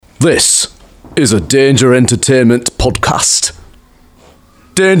This is a Danger Entertainment podcast.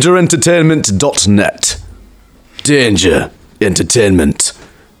 DangerEntertainment.net. Danger Entertainment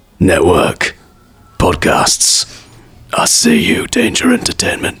Network. Podcasts. I see you, Danger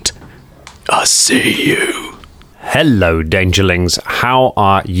Entertainment. I see you. Hello, Dangerlings. How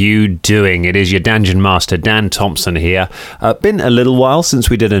are you doing? It is your Dungeon Master, Dan Thompson here. Been a little while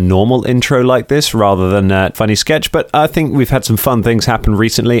since we did a normal intro like this rather than a funny sketch, but I think we've had some fun things happen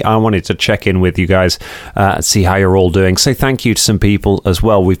recently. I wanted to check in with you guys, see how you're all doing. Say thank you to some people as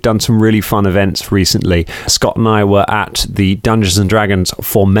well. We've done some really fun events recently. Scott and I were at the Dungeons & Dragons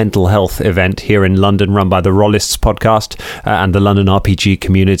for Mental Health event here in London, run by the Rollists podcast and the London RPG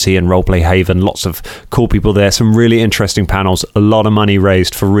community and Roleplay Haven. Lots of cool people there. Some really interesting panels, a lot of money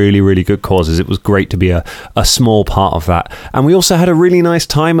raised for really, really good causes. It was great to be a small part of that. And we also had a really nice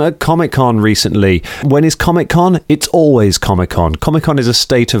time at Comic-Con recently. When is Comic-Con? It's always Comic-Con. Comic-Con is a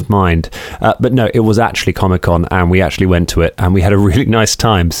state of mind. But no, it was actually Comic-Con and we actually went to it and we had a really nice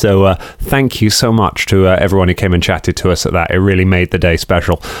time. So thank you so much to everyone who came and chatted to us at that. It really made the day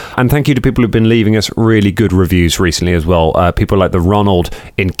special. And thank you to people who've been leaving us really good reviews recently as well. People like the Ronald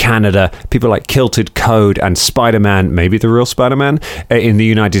in Canada, people like Kilted Code and Spider-Man, maybe the real Spider-Man, in the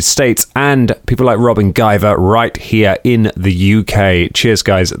United States, and people like Robin Guyver right here in the UK. Cheers,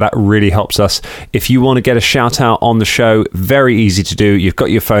 guys. That really helps us. If you want to get a shout out on the show, very easy to do. You've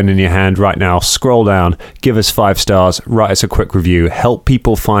got your phone in your hand right now. Scroll down, give us 5 stars, write us a quick review, help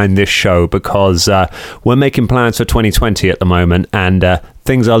people find this show because we're making plans for 2020 at the moment, and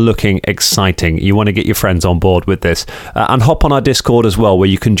things are looking exciting. You want to get your friends on board with this. And hop on our Discord as well, where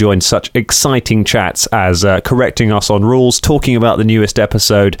you can join such exciting chats as correcting us on rules, talking about the newest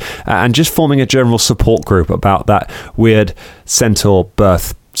episode, and just forming a general support group about that weird centaur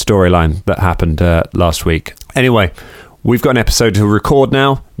birth storyline that happened last week. Anyway, we've got an episode to record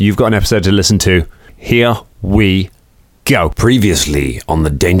now. You've got an episode to listen to. Here we go. Previously on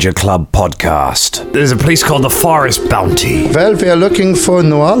the Danger Club podcast. There's a place called the Forest Bounty. Well, we are looking for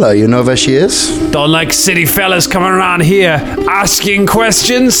Nuala. You know where she is? Don't like city fellas coming around here asking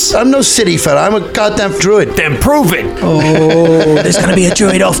questions? I'm no city fella. I'm a goddamn druid. Then prove it. Oh, there's going to be a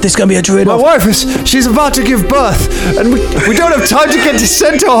druid off. My wife she's about to give birth, and we don't have time to get to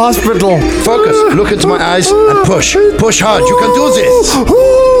Centaur Hospital. Focus. Look into my eyes and push. Push hard. You can do this.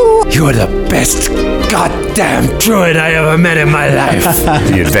 You're the best goddamn druid I ever met in my life.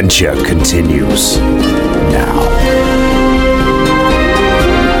 The adventure continues now.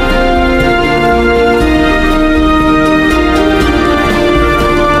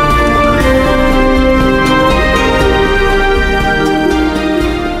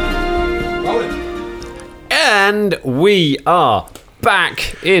 And we are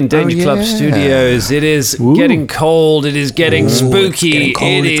back in Danger Club Studios. It is getting cold. It is getting spooky.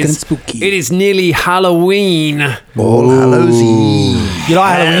 It is nearly Halloween. All Hallows Eve. You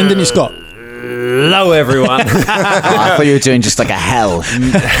like Halloween, didn't you, Scott? Hello, everyone. I thought you were doing just like a hell.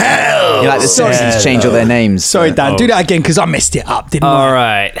 Hell. You like the Simpsons change all their names. Sorry, Dan. Do that again because I messed it up, didn't I? All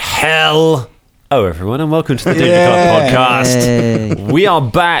right. Hell. Oh, everyone, and welcome to the Danger Club podcast. We are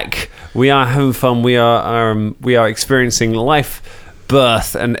back. We are having fun. We are experiencing life,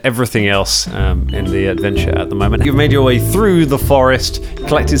 birth, and everything else in the adventure at the moment. You've made your way through the forest,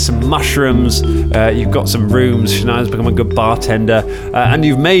 collected some mushrooms, you've got some rooms, Shania's become a good bartender, and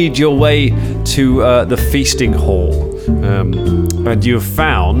you've made your way to the feasting hall. And you have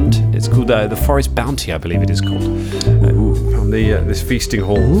found, it's called the Forest Bounty, I believe it is called. From this feasting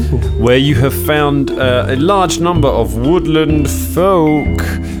hall, where you have found a large number of woodland folk.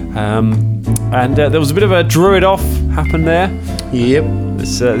 And there was a bit of a druid off happened there. Yep.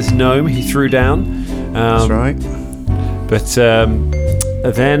 This gnome he threw down. That's right. But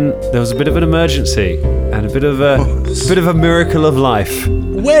then there was a bit of an emergency and a bit of a miracle of life.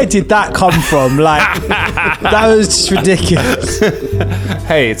 Where did that come from? Like, that was just ridiculous.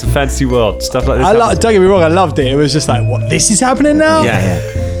 Hey, it's a fantasy world. Stuff like this. Don't get me wrong, I loved it. It was just like, what? This is happening now?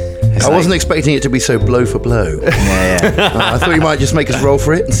 Yeah. I wasn't expecting it to be so blow for blow. I thought you might just make us roll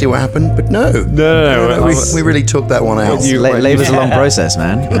for it and see what happened, but no. No. We really took that one out. Labour's a long process,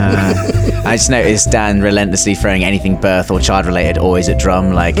 man. I just noticed Dan relentlessly throwing anything birth or child related always at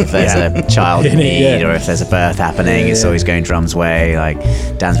drum. Like if there's a child in need or if there's a birth happening, it's always going drum's way. Like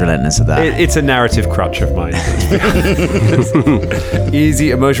Dan's relentless at that. It's a narrative crutch of mine.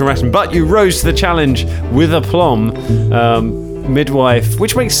 Easy emotional reaction, but you rose to the challenge with aplomb. Midwife,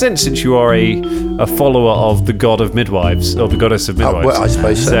 which makes sense since you are a follower of the god of midwives, or the goddess of midwives. Well, I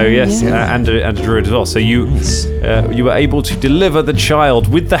suppose so. So yes, and a druid as well. So you were able to deliver the child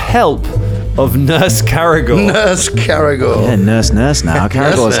with the help of Nurse Caragor. Nurse Caragor. Yeah, nurse now.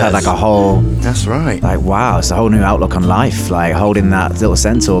 Caragor's had like a whole, That's right. like, wow, it's a whole new outlook on life. Like holding that little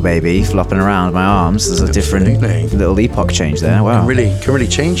centaur baby flopping around in my arms. There's a different Absolutely. little epoch change there. Wow. Can really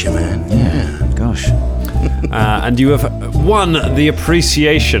change you, man. Yeah. Gosh. And you have won the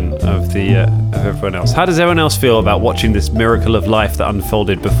appreciation of everyone else. How does everyone else feel about watching this miracle of life that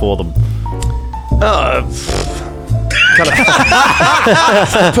unfolded before them?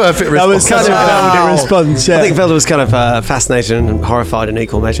 Perfect response. That was such a Velda response. Yeah. I think Velda was kind of fascinated and horrified in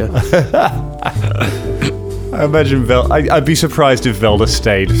equal measure. I imagine I'd be surprised if Velda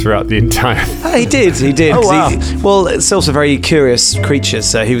stayed throughout the entire. He did. Oh, wow. Well, it's also very curious creatures.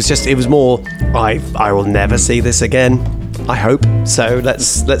 So it was more. I will never see this again. I hope. So let's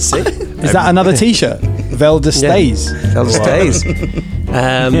see. Is that another T-shirt? Velda stays. Velda stays.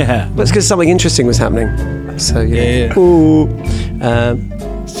 Yeah. Well, it's because something interesting was happening. So Yeah. Ooh.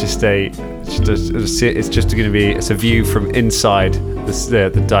 It's just it's a view from inside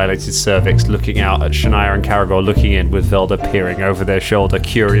the dilated cervix, looking out at Shania and Caragor looking in, with Velda peering over their shoulder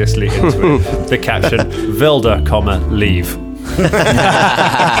curiously into it. The caption: Velda, leave.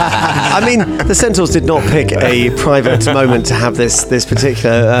 I mean, the Centaurs did not pick a private moment to have this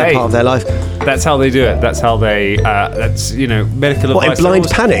particular Hey. part of their life. That's how they do it. That's how they. That's medical What, in advice. blind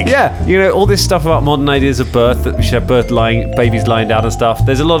panic? Yeah, all this stuff about modern ideas of birth, that we should have babies lying down and stuff.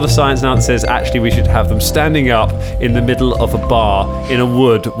 There's a lot of science now that says actually we should have them standing up in the middle of a bar in a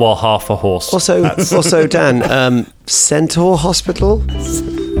wood while half a horse. Also, Dan, Centaur Hospital.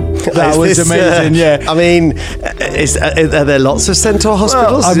 That was amazing, yeah. I mean, are there lots of Centaur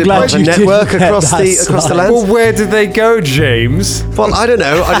hospitals? I'm Is it glad part of a you did network get across that the side. land? Well, where did they go, James? Well, I don't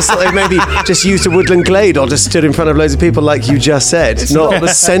know. I just thought they maybe just used a woodland glade or just stood in front of loads of people like you just said. It's not the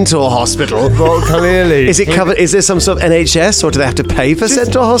Centaur Hospital. Well, clearly. Is it covered? Is there some sort of NHS or do they have to pay for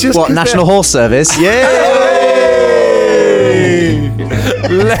Centaur Hospital? What, National Horse Service? Yeah.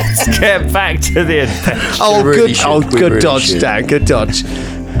 Let's get back to the adventure. Oh, really good. should. Oh, We good really dodge, should. Dan. Good dodge.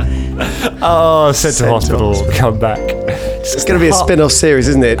 Oh, Centaur Hospital, come back. It's going to be a spin-off series,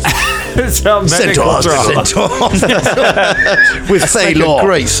 isn't it? It's our medical drama. With Faye Law.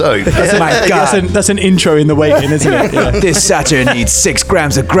 Great soap. My God. That's an intro in the waiting, isn't it? Yeah. This Saturn needs 6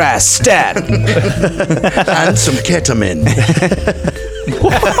 grams of grass, stat. And some ketamine.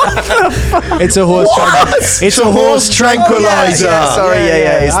 It's a horse. It's a horse tranquilizer. Sorry,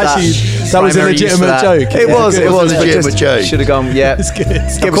 yeah. It's Actually, that. that was a Primary use for legitimate that. joke. It was It was a but legitimate joke. Should have gone, yeah. It's good.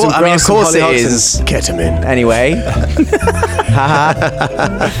 Give us some grass, Of course some it hollyhocks is. and ketamine. Anyway.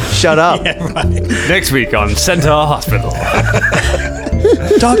 Shut up. Next week on Centaur Hospital.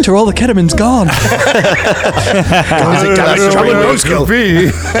 Doctor, all the ketamine's gone.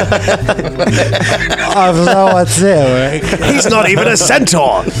 I've no idea. He's not even a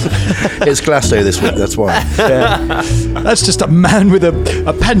centaur. It's Glasto this week, that's why. That's just a man with a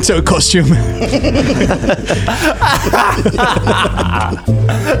panto costume.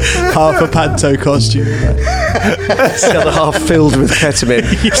 Half a panto costume. The other half filled with ketamine,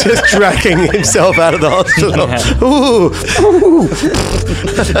 just dragging himself out of the hospital. Ooh.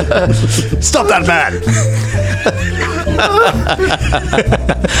 Stop that man!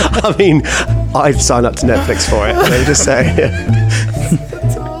 I mean, I'd sign up to Netflix for it. Let me just say.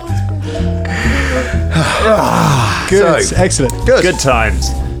 Good. So- Excellent. Good times.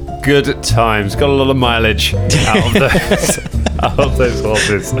 Good times. Got a lot of mileage out of those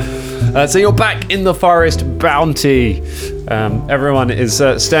horses. So you're back in the forest, Bounty. Everyone is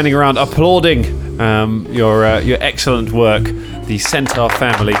standing around applauding your excellent work. The Centaur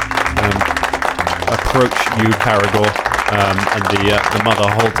family approach you, Caragor, and the mother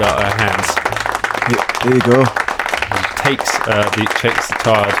holds out her hands. Here you go. Takes the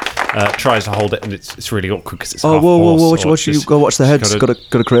child, tries to hold it, and it's really awkward because it's Oh, half whoa! horse, so Watch it's you go. Watch the head. just Got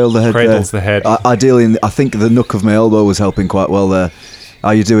to cradle the head. cradles there. the head. Ideally, I think the nook of my elbow was helping quite well there.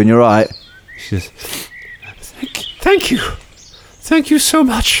 How you doing? You're right. She says, Thank you. Thank you so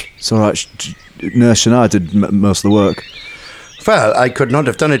much. It's all right. Nurse Shania did most of the work. Well, I could not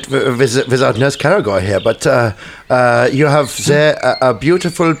have done it without Nurse Caragor here, but you have there a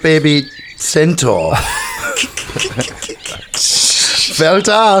beautiful baby centaur. Well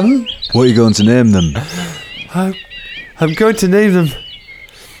done. What are you going to name them? I'm going to name them.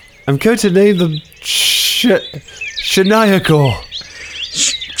 Shaniagor.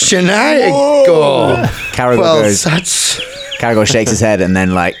 Shania. Caragor Well, goes. Caragor shakes his head and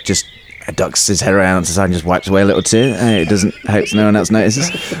then like ducks his head around to the side and just wipes away a little tear. It doesn't hope no one else notices.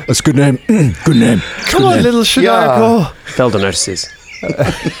 That's a good name. Good name. Come on, little Shaniagor. Velda notices.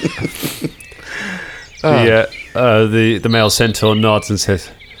 The male centaur nods and says,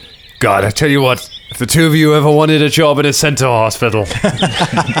 God, I tell you what, if the two of you ever wanted a job in a centaur hospital,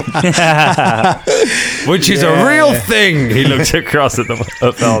 which is a real thing, he looked across at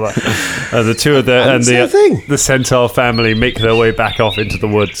Velda. The two of the centaur family make their way back off into the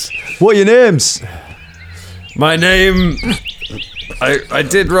woods. What are your names? My name, I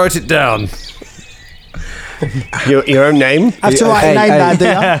did write it down. Your own name? Have to write a name down, do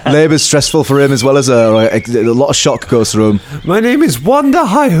you? Labour's stressful for him as well as a lot of shock goes through him. My name is Wanda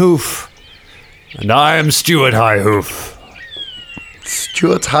Highhoof, and I am Stuart Highhoof.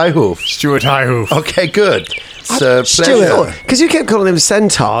 Stuart Highhoof. Stuart Highhoof. Okay, good. It's a pleasure. Because you kept calling them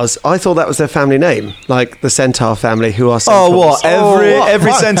centaurs, I thought that was their family name, like the centaur family who are centaurs. Oh, what?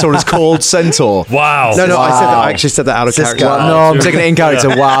 Every centaur is called centaur. Wow. No, I actually said that out of character. No, I'm taking it in character.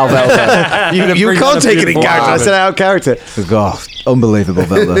 Wow, Velda. You can't take it in character. I said it out of character. God, unbelievable,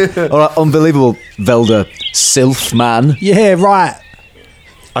 Velda. All right, unbelievable, Velda. Sylph man. Yeah, right.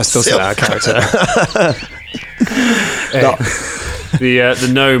 I still said it out of character. The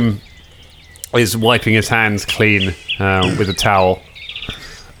gnome is wiping his hands clean with a towel.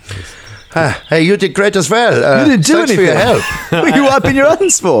 Hey, you did great as well. You didn't do thanks anything. for your help. What are you wiping your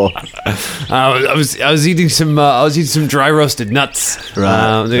hands for? I was eating some dry roasted nuts.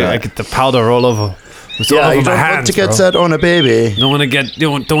 Right. I get the powder all over. It's all Yeah, over you my don't hands, want to get bro. that on a baby. Don't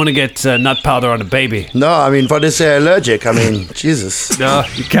want to get nut powder on a baby. No, I mean, what is allergic? I mean, Jesus. No,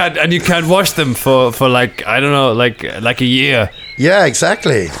 you can't wash them for like I don't know, like a year. Yeah,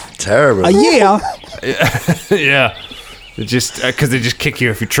 exactly. Terrible. A year? Yeah, just because they just kick you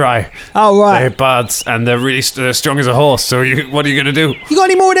if you try. Oh, They're right. bad and they're strong as a horse. So what are you gonna do? You got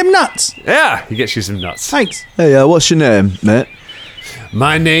any more of them nuts? Yeah, he gets you some nuts. Thanks. Hey, what's your name, mate?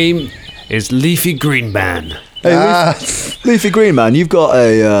 My name is Leafy Greenman. Hey, Leafy Green Man, you've got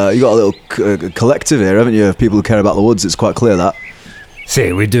a little collective here, haven't you? Of people who care about the woods. It's quite clear that.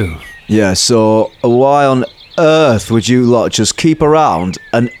 Say we do. Yeah. So why on earth would you lot just keep around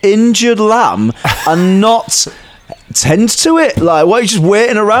an injured lamb and not tend to it? Like, why are you just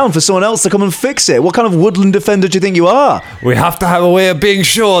waiting around for someone else to come and fix it? What kind of woodland defender do you think you are? We have to have a way of being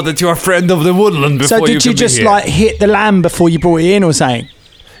sure that you're a friend of the woodland before So did you can just be here. like hit the lamb before you brought it in or something?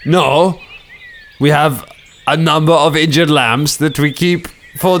 No, we have a number of injured lambs that we keep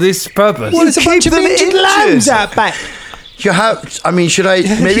for this purpose. Well, there's a bunch of them injured injured. lambs out back. You have, I mean, should I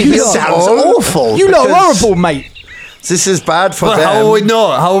maybe You heal lot them sounds all? awful. You lot are Because horrible, mate. This is bad for But them. how will we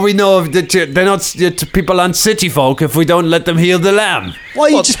know? How will we know that they're not people aren't city folk if we don't let them heal the lamb?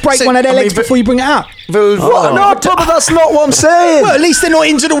 Why don't you just break one of their legs before you bring it up? Well, No, but that's not what I'm saying. Well, at least they're not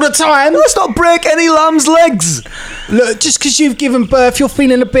injured all the time. Let's not break any lamb's legs. Look, just because you've given birth, you're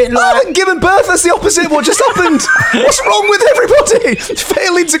feeling a bit I like... haven't given birth. That's the opposite of what just happened. What's wrong with everybody?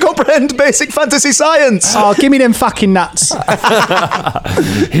 Failing to comprehend basic fantasy science. Oh, give me them fucking nuts.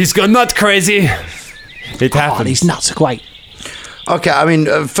 He's gone nut crazy. It Oh, happens. these nuts are great. Okay, I mean,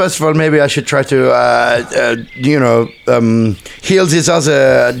 first of all, maybe I should try to, heal these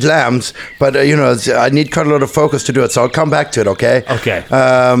other lambs, but, I need quite a lot of focus to do it, so I'll come back to it, okay? Okay.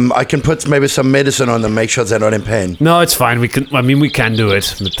 I can put maybe some medicine on them, make sure they're not in pain. No, it's fine. We can do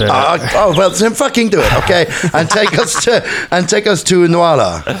it. But, Well, then fucking do it, okay? And take us to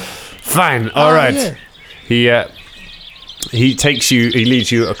Nuala. fine. All right. yeah. He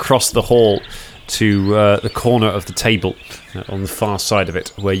leads you across the hall to the corner of the table on the far side of it,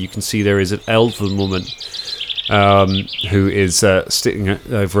 where you can see there is an elven woman who is sitting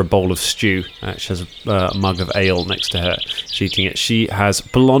over a bowl of stew. She has a mug of ale next to her. She's eating it. She has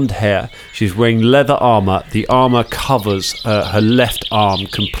blonde hair. She's wearing leather armor. The armor covers her left arm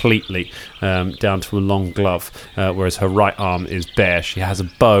completely, down to a long glove, whereas her right arm is bare. She has a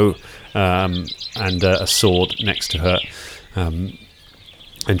bow and a sword next to her.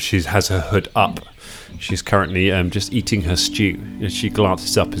 And she has her hood up. She's currently just eating her stew. She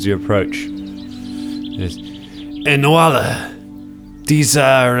glances up as you approach. Nuala, these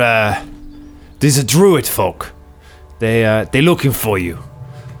are druid folk. They're looking for you.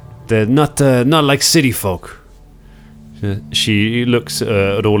 They're not like city folk. She looks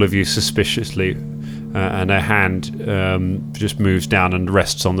at all of you suspiciously, and her hand just moves down and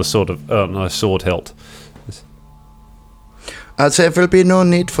rests on the on a sword hilt. There will be no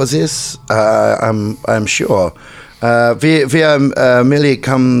need for this, I'm sure. We are merely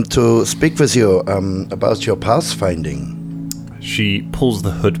come to speak with you about your pathfinding. She pulls the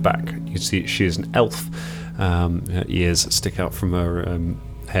hood back. You see she is an elf. Her ears stick out from her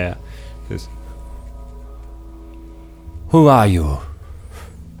hair. She says, "Who are you?"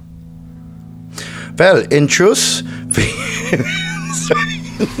 Well, in truth,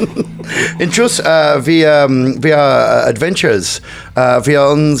 In truth, we are adventurers. We are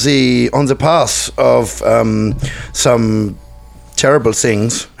on the path of some terrible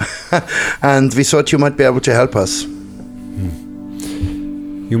things, and we thought you might be able to help us.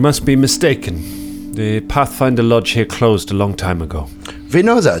 You must be mistaken. The Pathfinder Lodge here closed a long time ago. We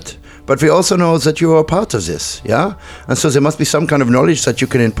know that, but we also know that you are part of this, yeah? And so there must be some kind of knowledge that you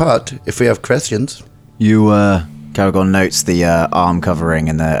can impart if we have questions. You, Caragor notes the arm covering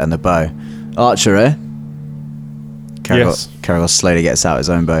and the bow. Archer, eh? Yes. Caragor slowly gets out his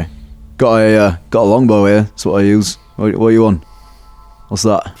own bow. Got a longbow here. That's what I use. What are you on? What's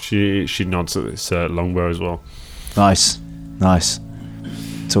that? She nods at this longbow as well. Nice.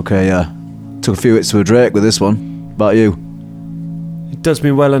 Took a few hits to a drake with this one. About you? It does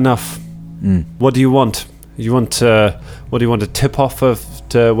me well enough. What do you want? What do you want? A tip off of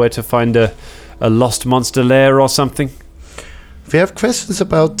where to find a lost monster lair or something? We have questions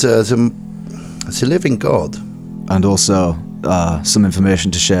about the living god. And also some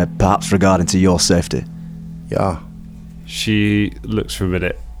information to share, perhaps regarding to your safety. Yeah. She looks for a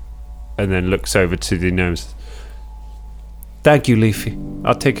minute and then looks over to the gnomes. Thank you, Leafy.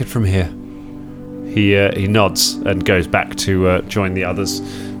 I'll take it from here. He nods and goes back to join the others,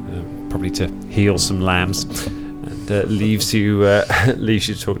 probably to heal some lambs, and leaves you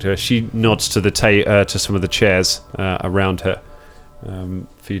to talk to her. She nods to the to some of the chairs around her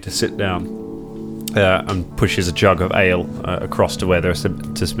for you to sit down, and pushes a jug of ale across to where there are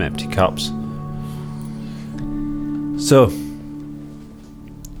some empty cups. So,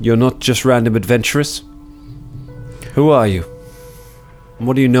 you're not just random adventurers? Who are you?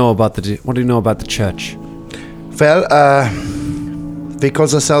 What do you know about the church? Well, we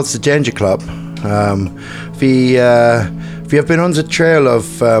call ourselves the Danger Club. We have been on the trail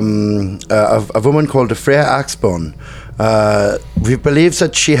of a woman called Freya Axbone. We believe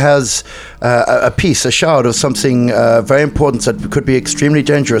that she has a piece, a shard of something very important that could be extremely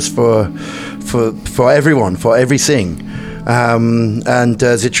dangerous for everyone, for everything. And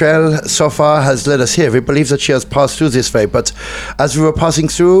the trail so far has led us here. We believe that she has passed through this way, but as we were passing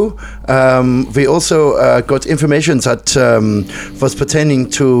through, we also got information that was pertaining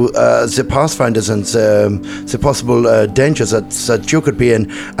to the Pathfinders and the possible dangers that you could be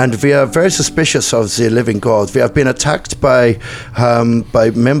in, and we are very suspicious of the Living God. We have been attacked by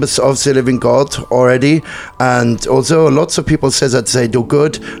members of the Living God already, and although lots of people say that they do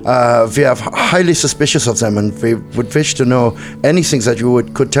good, we are highly suspicious of them, and we would wish to know anything that you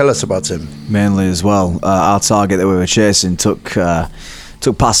could tell us about him. Mainly as well, our target that we were chasing took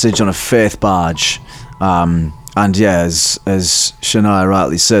passage on a faith barge, and yeah, as Shania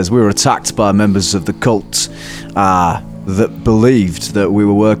rightly says, we were attacked by members of the cult that believed that we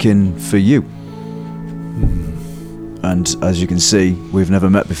were working for you. And as you can see, we've never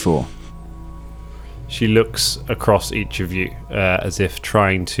met before. She looks across each of you as if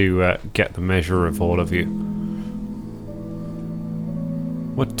trying to get the measure of all of you.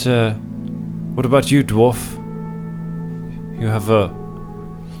 What about you, dwarf?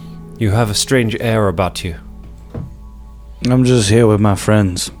 You have a strange air about you. I'm just here with my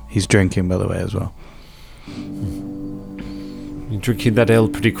friends. He's drinking, by the way, as well. You're drinking that ale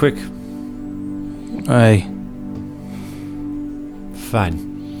pretty quick. Aye. Fine.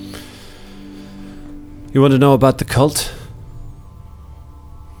 You want to know about the cult?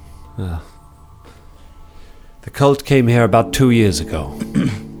 The cult came here about 2 years ago.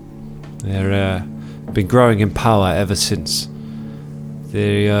 They're been growing in power ever since.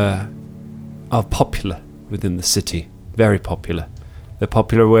 They are popular within the city. Very popular. They're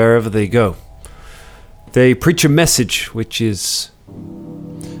popular wherever they go. They preach a message which is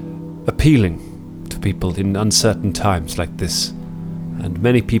appealing to people in uncertain times like this. And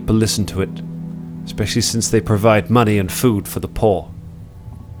many people listen to it, especially since they provide money and food for the poor.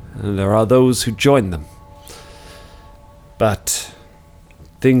 And there are those who join them. But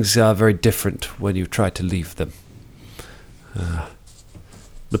things are very different when you try to leave them.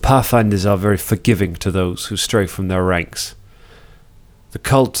 The Pathfinders are very forgiving to those who stray from their ranks. The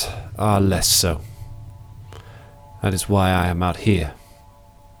cult are less so. That is why I am out here.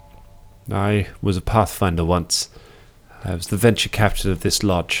 I was a Pathfinder once. I was the venture captain of this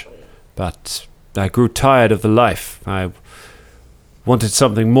lodge, but I grew tired of the life. I wanted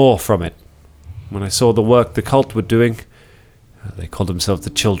something more from it. When I saw the work the cult were doing, they called themselves the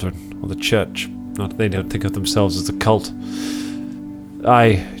Children, or the Church. They don't think of themselves as a cult.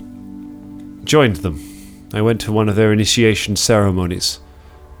 I joined them. I went to one of their initiation ceremonies.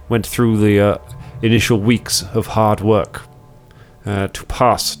 Went through the initial weeks of hard work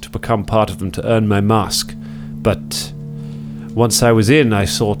to become part of them, to earn my mask. But once I was in, I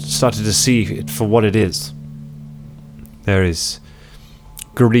started to see it for what it is. There is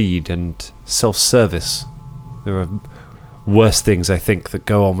greed and self-service. There are worse things, I think, that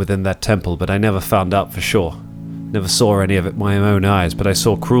go on within that temple, but I never found out for sure. Never saw any of it with my own eyes, but I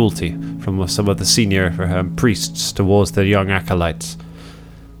saw cruelty from some of the senior priests towards the young acolytes.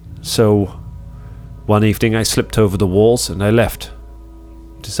 So, one evening I slipped over the walls and I left.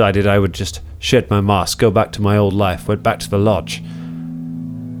 Decided I would just shed my mask, go back to my old life, went back to the lodge.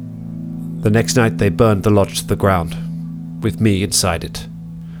 The next night they burned the lodge to the ground, with me inside it.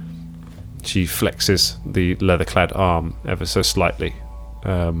 She flexes the leather-clad arm ever so slightly,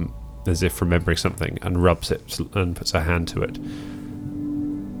 as if remembering something, and rubs it and puts her hand to it.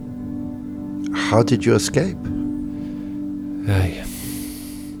 How did you escape?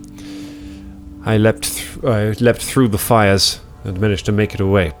 I leapt through the fires and managed to make it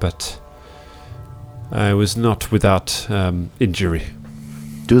away, but I was not without injury.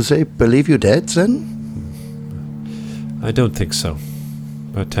 Do they believe you dead then? I don't think so,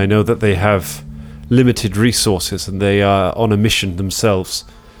 but I know that they have limited resources and they are on a mission themselves.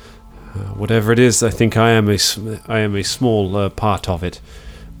 Whatever it is, I think I am a small part of it.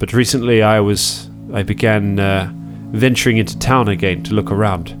 But recently I began venturing into town again to look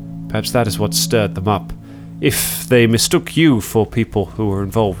around. Perhaps that is what stirred them up. If they mistook you for people who were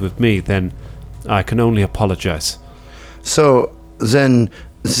involved with me, then I can only apologize. So then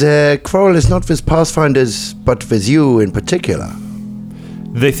the quarrel is not with Pathfinders, but with you in particular.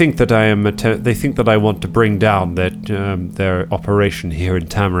 They think that they think that I want to bring down their operation here in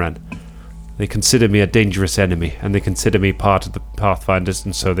Tamaran. They consider me a dangerous enemy, and they consider me part of the Pathfinders,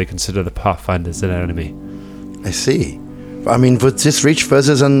 and so they consider the Pathfinders an enemy. I see. I mean, would this reach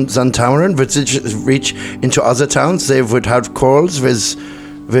further than Tamaran? Would it reach into other towns? They would have quarrels with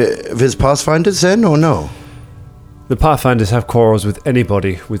Pathfinders then, or no? The Pathfinders have quarrels with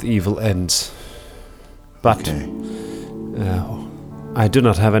anybody with evil ends. But I do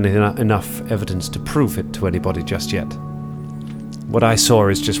not have enough evidence to prove it to anybody just yet. What I saw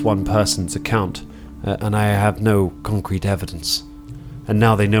is just one person's account, and I have no concrete evidence. And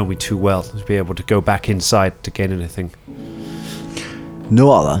now they know me too well to be able to go back inside to gain anything.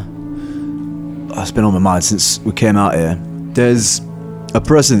 Noala, that's been on my mind since we came out here. There's a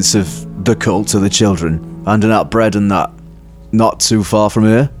presence of the cult of the children, handing out bread and that, not too far from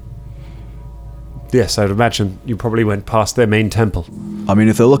here. Yes, I'd imagine you probably went past their main temple. I mean,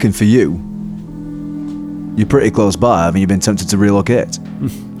 if they're looking for you, you're pretty close by. Haven't you been tempted to relocate?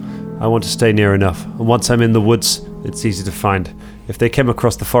 I want to stay near enough, and once I'm in the woods, it's easy to find. If they came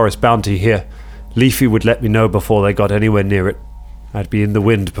across the forest bounty here, Leafy would let me know before they got anywhere near it. I'd be in the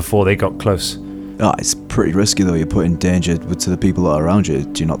wind before they got close. It's pretty risky though. You're putting danger to the people that are around you.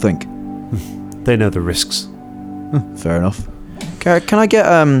 Do you not think? They know the risks. Fair enough. Can I get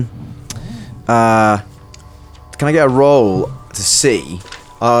a roll to see?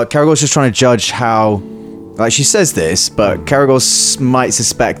 Caragor's just trying to judge how. Like, she says this, but Caragor might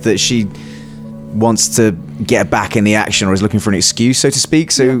suspect that she wants to get back in the action or is looking for an excuse, so to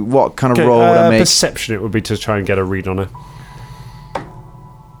speak. So what kind of roll would I make? Perception it would be to try and get a read on her.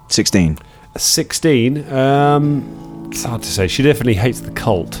 16. 16? It's hard to say. She definitely hates the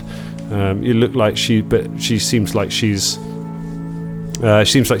cult. You look like she seems like she's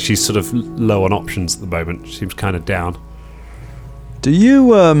sort of low on options at the moment. She seems kind of down. Do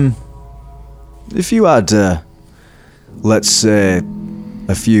you, if you had, let's say,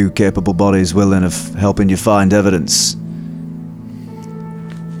 a few capable bodies willing of helping you find evidence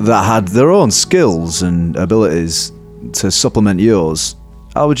that had their own skills and abilities to supplement yours,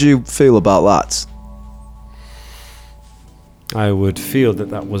 how would you feel about that? I would feel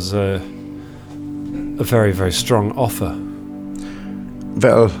that was a very, very strong offer.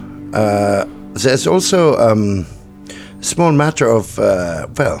 Well, there's also a small matter of,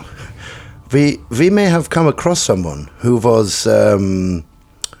 we may have come across someone who was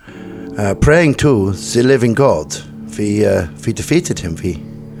praying to the living God. We defeated him.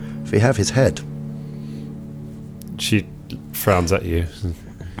 We have his head. She frowns at you.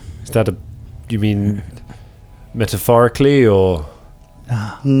 Is that you mean metaphorically or?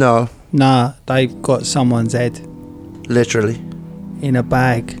 No. Nah, they've got someone's head Literally. in a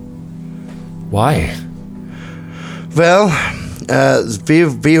bag. Why? Well,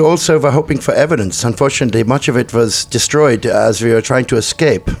 we also were hoping for evidence. Unfortunately, much of it was destroyed as we were trying to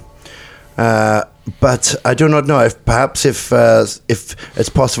escape. But I do not know if it's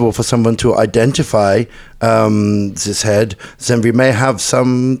possible for someone to identify this head, then we may have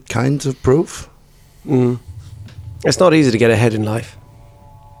some kind of proof. It's not easy to get ahead in life.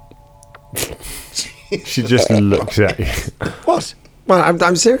 She just looks at you. What? Well,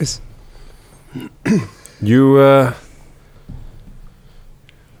 I'm serious. You're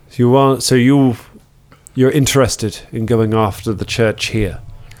interested in going after the church here?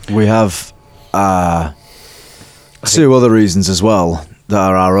 We have 2 other reasons as well that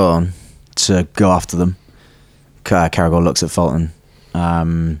are our own to go after them. Caragor looks at Fulton.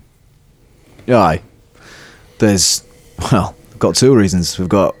 Aye. We've got 2 reasons. We've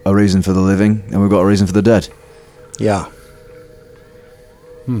got a reason for the living and we've got a reason for the dead. Yeah.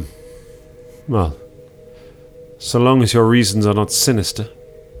 Well, so long as your reasons are not sinister,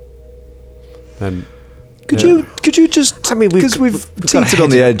 then... Could you just... I mean, because we've teetered on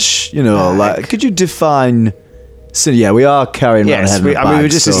the edge, could you define... So, yeah, we are carrying around a head in a bag, we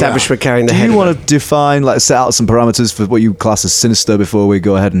just established we're carrying the head. Do you want to define, set out some parameters for what you class as sinister before we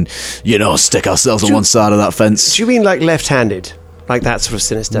go ahead and, stick ourselves on one side of that fence? Do you mean like left-handed? Like that sort of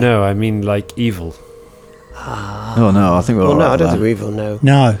sinister? No, I mean like evil. Oh, no, I think we're all right. No, I don't think we're evil, no.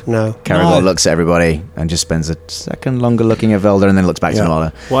 No. Caragor looks at everybody and just spends a second longer looking at Velda and then looks back to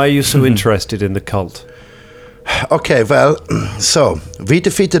Nala. Why are you so interested in the cult? Okay, well, so we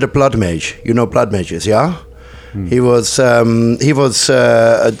defeated a blood mage. You know blood mages, yeah? He was to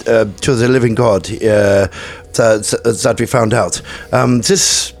the living god that we found out.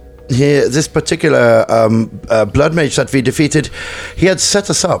 This particular blood mage that we defeated, he had set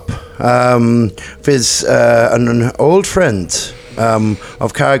us up with an old friend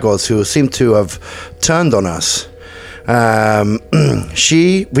of Caragor's who seemed to have turned on us.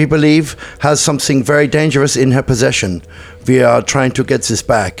 She, we believe, has something very dangerous in her possession. We are trying to get this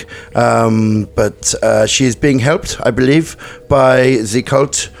back, but she is being helped, I believe, by the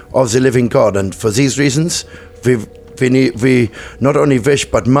cult of the living god, and for these reasons, we not only wish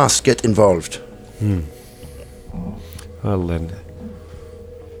but must get involved. Well then,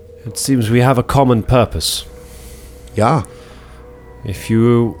 it seems we have a common purpose. Yeah. If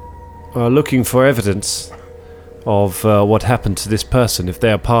you are looking for evidence of what happened to this person, if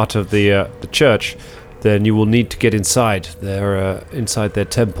they are part of the church, then you will need to get inside their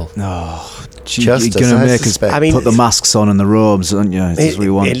temple. Oh, you're going to make us put the masks on and the robes, aren't you? That's what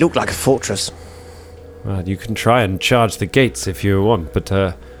we want. It looked like a fortress. Well, you can try and charge the gates if you want, but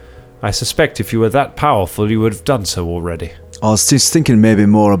I suspect if you were that powerful, you would have done so already. I was just thinking maybe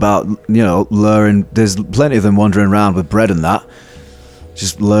more about, luring... There's plenty of them wandering around with bread and that.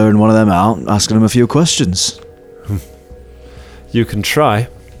 Just luring one of them out and asking them a few questions. You can try.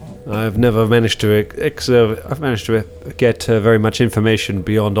 I've never managed to get very much information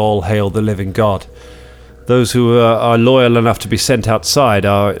beyond all hail the living god. Those who are loyal enough to be sent outside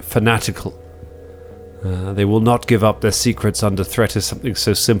are fanatical. They will not give up their secrets under threat of something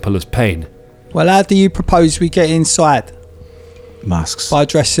so simple as pain. Well, how do you propose we get inside? Masks. By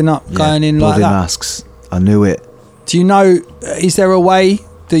dressing up, going in like bloody that? Masks. I knew it. Do you know, is there a way,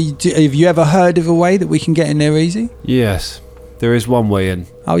 have you ever heard of a way that we can get in there easy? Yes, there is one way in.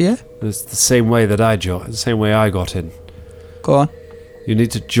 Oh, yeah? It's the same way that I got in. Go on. You need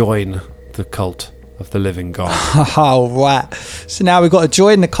to join the cult of the living god. Oh, right. So now we've got to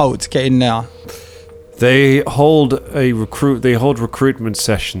join the cult to get in now. They hold recruitment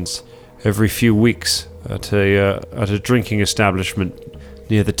sessions every few weeks at a drinking establishment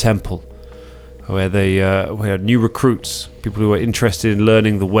near the temple, where where new recruits, people who are interested in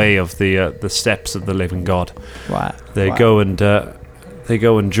learning the way of the steps of the living god. Right. They go and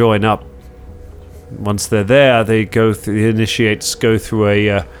join up. Once they're there, the initiates go through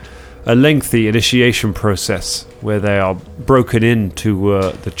a lengthy initiation process where they are broken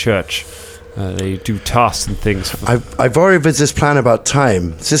into the church. They do tasks and things. I worry with this plan about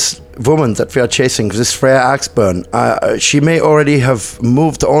time. This woman that we are chasing, this Freya Axburn, she may already have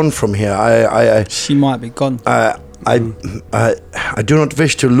moved on from here. She might be gone. I do not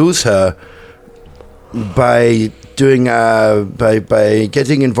wish to lose her by doing by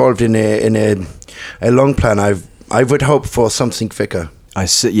getting involved in a long plan. I would hope for something quicker. I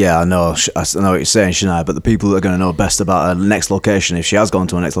know what you're saying, Shania, but the people that are going to know best about her next location, if she has gone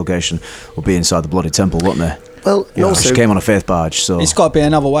to her next location, will be inside the bloody temple, won't they? Well, also, she came on a faith barge, so... It's got to be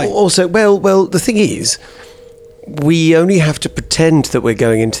another way. Also, well, the thing is, we only have to pretend that we're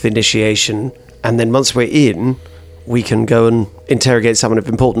going into the initiation, and then once we're in, we can go and interrogate someone of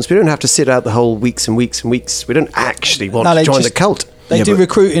importance. We don't have to sit out the whole weeks and weeks and weeks. We don't actually want to join the cult. They do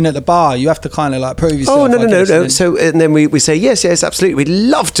recruiting at the bar. You have to kind of prove yourself. Oh, no. So, and then we say, yes, absolutely. We'd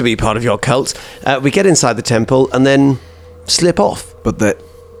love to be part of your cult. We get inside the temple and then slip off. But that's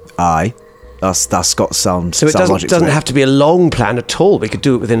got to sound... So it doesn't have to be a long plan at all. We could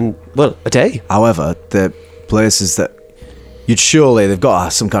do it within, a day. However, the places that... they've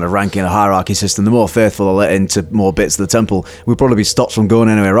got some kind of ranking, a hierarchy system. The more faithful are let into more bits of the temple, we'd probably be stopped from going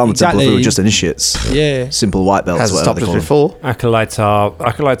anywhere around the temple if we were just initiates. Yeah. Simple white belts. Hasn't stopped us before. Acolytes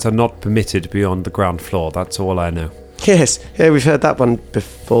are not permitted beyond the ground floor. That's all I know. Yes, yeah, we've heard that one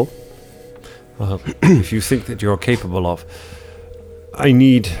before. Well, if you think that you're capable of, I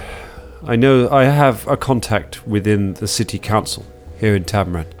know I have a contact within the city council here in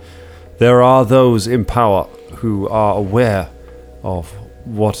Tamaran. There are those in power who are aware of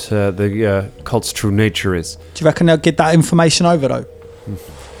what the cult's true nature is. Do you reckon they'll get that information over though?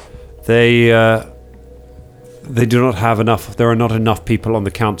 They do not have enough. There are not enough people on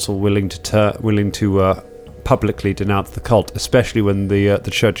the council willing to publicly denounce the cult, especially when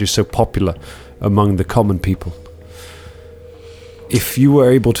the church is so popular among the common people. If you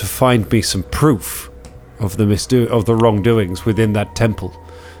were able to find me some proof of the wrongdoings within that temple,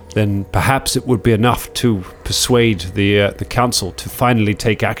 then perhaps it would be enough to persuade the council to finally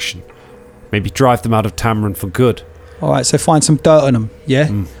take action. Maybe drive them out of Tamaran for good. All right, so find some dirt on them, yeah?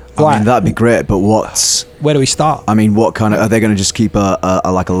 I mean, that'd be great, but where do we start? I mean, what kind of... Are they going to just keep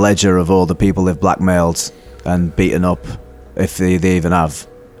a ledger of all the people they've blackmailed and beaten up, if they even have?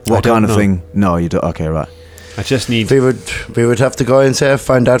 What kind of thing? No, you don't. Okay, right. I just need... We would have to go and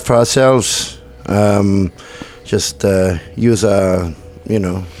find out for ourselves. Use our,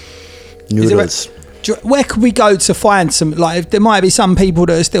 noodles. Where could we go to find some, like, if there might be some people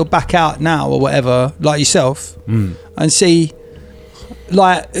that are still back out now or whatever, like yourself, and see,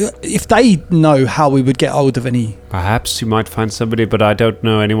 like, if they know how we would get hold of any. Perhaps you might find somebody, but I don't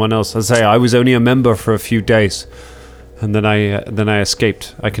know anyone else. I say I was only a member for a few days, and then I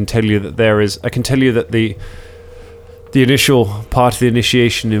escaped. I can tell you that the initial part of the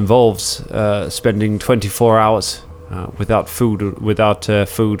initiation involves spending 24 hours without food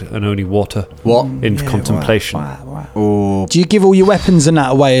and only water. What? In contemplation. Right. Oh. Do you give all your weapons and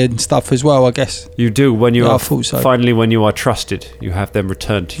that away and stuff as well, I guess? You do. When you finally, when you are trusted, you have them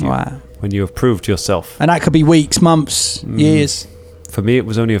returned to you. Right. When you have proved yourself. And that could be weeks, months, years. For me, it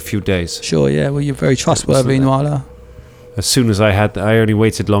was only a few days. Sure, yeah. Well, you're very trustworthy, Noala. As soon as I only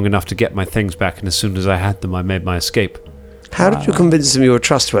waited long enough to get my things back, and as soon as I had them, I made my escape. How did you convince them you were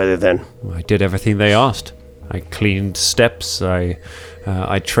trustworthy then? I did everything they asked. I cleaned steps. I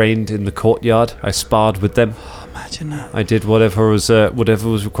trained in the courtyard. I sparred with them. Oh, imagine that. I did whatever was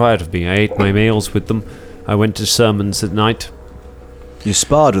required of me. I ate my meals with them. I went to sermons at night. You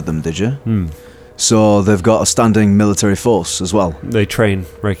sparred with them, did you? So they've got a standing military force as well. They train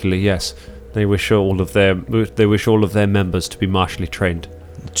regularly. Yes, they wish all of their members to be martially trained.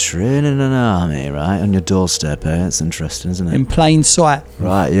 Training an army, right, on your doorstep, eh? It's interesting, isn't it? In plain sight.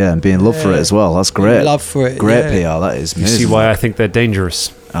 Right, yeah, and being loved for it as well. That's great. Love for it. Great PR, that is. You see why I think they're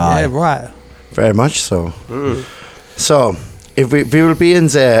dangerous. Yeah, right. Very much so. So, if we will be in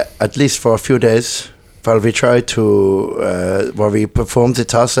there at least for a few days, while we try to, while we perform the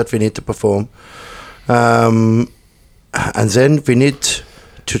tasks that we need to perform, and then we need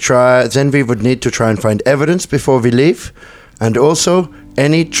to try. Then we would need to try and find evidence before we leave, and also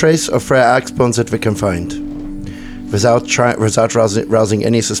any trace of rare axebones that we can find, without rousing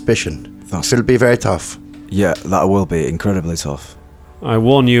any suspicion. It will be very tough. Yeah, that will be incredibly tough. I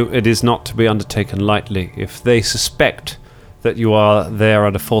warn you, it is not to be undertaken lightly. If they suspect that you are there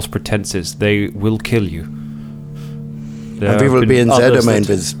under false pretenses, they will kill you. And we will be in their domain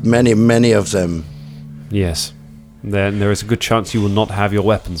with many of them. Yes. Then there is a good chance you will not have your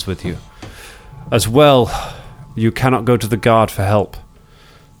weapons with you. As well, you cannot go to the guard for help.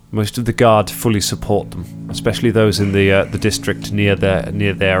 Most of the guard fully support them, especially those in the district near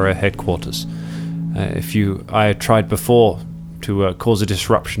their headquarters. I tried before to cause a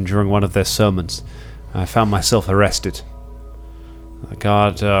disruption during one of their sermons. I found myself arrested. The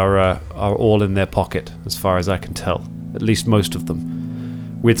guard are all in their pocket, as far as I can tell. At least most of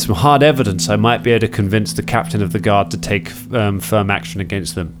them. With some hard evidence, I might be able to convince the captain of the guard to take firm action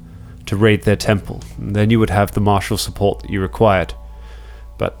against them, to raid their temple. And then you would have the martial support that you required.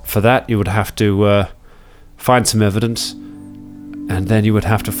 But for that, you would have to find some evidence, and then you would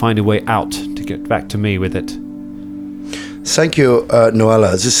have to find a way out to get back to me with it. Thank you,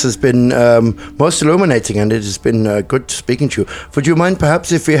 Noala. This has been most illuminating, and it has been good speaking to you. Would you mind,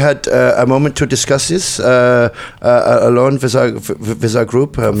 perhaps, if we had a moment to discuss this alone with our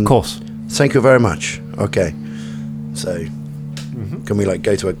group? Of course. Thank you very much. Okay. So, can we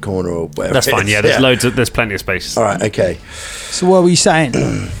go to a corner or whatever? That's fine. Yeah, there's plenty of space. All right. Okay. So, what were you saying?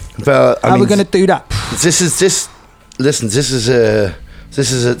 Well, how are we going to do that? Listen,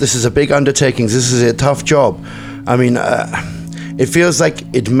 this is a big undertaking. This is a tough job. I mean, it feels like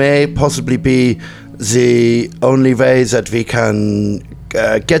it may possibly be the only way that we can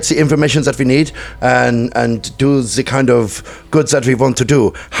get the information that we need and do the kind of goods that we want to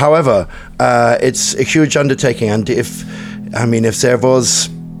do. However, it's a huge undertaking, and if there was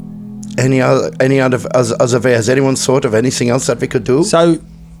any other way, has anyone thought of anything else that we could do? So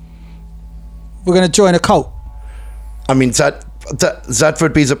we're going to join a cult. I mean, that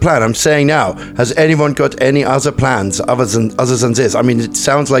would be the plan. I'm saying now, has anyone got any other plans other than this? I mean, it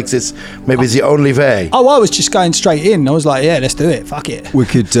sounds like this maybe the only way. Oh, I was just going straight in. I was like, yeah, let's do it. Fuck it. We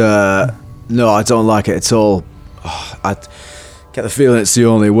could. No, I don't like it at all. I get the feeling it's the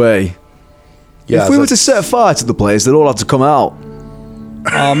only way. Yeah, if we were to set fire to the place, they'd all have to come out.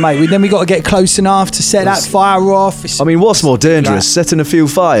 Oh, mate, then we got to get close enough to set that fire off. I mean, what's more dangerous, setting a few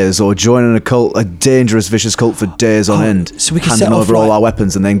fires or joining a dangerous, vicious cult for days on end, so we can handing set off over all our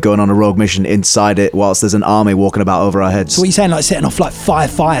weapons and then going on a rogue mission inside it whilst there's an army walking about over our heads? So what are you saying, like setting off like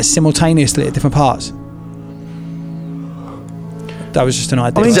 5 fires simultaneously at different parts? That was just an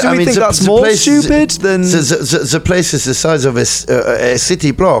idea. I mean, do we think that's more stupid than... The place is the size of a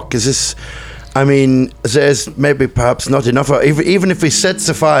city block. Is this... I mean, there's maybe perhaps not enough. Even if we set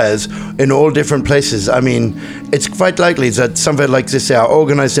the fires in all different places, I mean, it's quite likely that somewhere like this, they are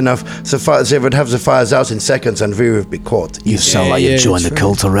organized enough, they would have the fires out in seconds and we would be caught. You sound like you joined the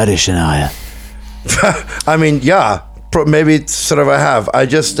cult already, Shania. I mean, yeah, maybe sort of I have. I'm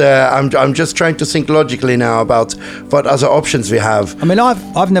just trying to think logically now about what other options we have. I mean,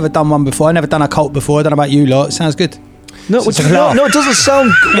 I've never done one before. I've never done a cult before. I don't know about you lot. Sounds good. No, it doesn't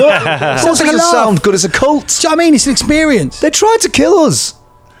sound. What? It doesn't sound good as a cult. Do you know what I mean? It's an experience. They tried to kill us.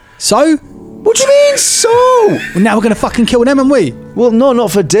 So? What do you mean, so? Well, now we're going to fucking kill them, and we? Well, no, not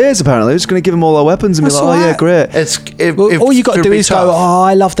for days, apparently. We're just going to give them all our weapons and That's be like, oh, yeah, great. All you got to do is go, oh,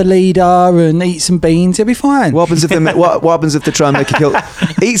 I love the leader, and eat some beans. It'll be fine. What happens if what happens if they try and make you kill...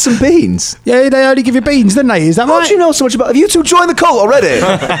 Eat some beans? Yeah, they only give you beans, don't they? Is that right? How do you know so much about... Have you two joined the cult already?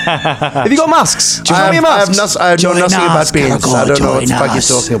 Have you got masks? Do you have any masks? I know nothing about beans. I don't know what the fuck you're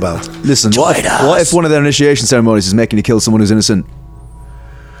talking about. Listen, what if one of their initiation ceremonies is making you kill someone who's innocent?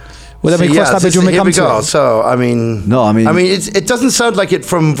 Well, then we cross that bridge when we come to it. So, I mean, it doesn't sound like it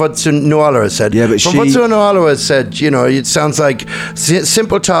from what Nuala has said. Yeah, but from what Nuala has said, it sounds like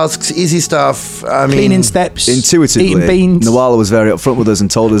simple tasks, easy stuff. I mean, cleaning steps, intuitively, eating beans. Nuala was very upfront with us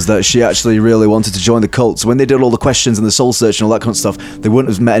and told us that she actually really wanted to join the cult. So when they did all the questions and the soul search and all that kind of stuff, they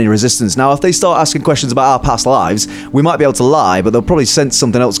wouldn't have met any resistance. Now, if they start asking questions about our past lives, we might be able to lie, but they'll probably sense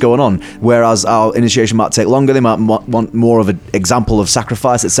something else going on. Whereas our initiation might take longer. They might want more of an example of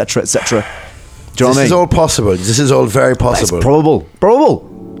sacrifice, etc., etc. Do you know what I mean? This is all possible. This is all very possible. It's probable.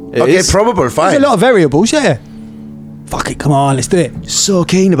 Probable, fine. There's a lot of variables, yeah. Fuck it, come on, let's do it. So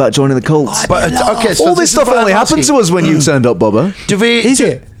keen about joining the cult. But so all this stuff only happened to us when you turned up, Bubba. Is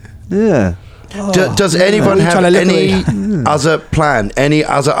it? Yeah. Does anyone have any other plan, any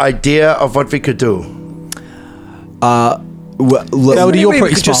other idea of what we could do? Maybe you're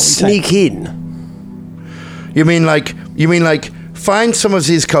pretty smart. Just sneak in. You mean like find some of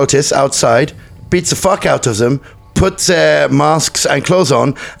these cultists outside, beat the fuck out of them, put their masks and clothes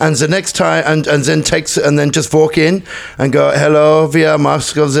on, and the next time and then just walk in and go, hello, we are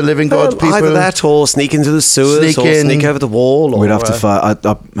Mask of the Living God people. Either that or sneak into the sewers or sneak over the wall. We'd have to fight.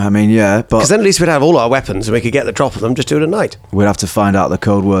 I mean, yeah, but because then at least we'd have all our weapons and we could get the drop of them. Just do it at night. We'd have to find out the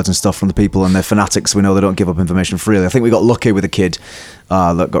code words and stuff from the people, and they're fanatics. We know they don't give up information freely. I think we got lucky with a kid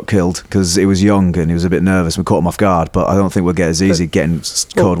that got killed because he was young and he was a bit nervous. We caught him off guard, but I don't think we'll get as easy getting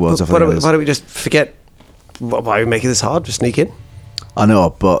code words off. Why don't we just forget? Why are we making this hard? Just sneak in. I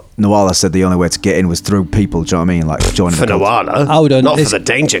know, but Nuala said the only way to get in was through people. Do you know what I mean? Like joining for the cult. Nuala. Hold on, not for the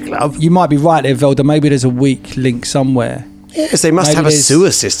Danger Club. You might be right there, Velda. Maybe there's a weak link somewhere. Yes, they must have a sewer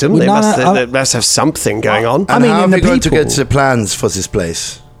system. They must have something going on. And how are we going to get the plans for this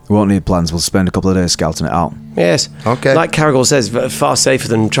place? We won't need plans. We'll spend a couple of days scouting it out. Yes. Okay. Like Caragor says, far safer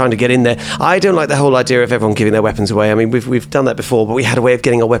than trying to get in there. I don't like the whole idea of everyone giving their weapons away. I mean, we've done that before, but we had a way of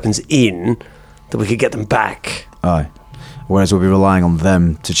getting our weapons in that we could get them back. Aye. Whereas we'll be relying on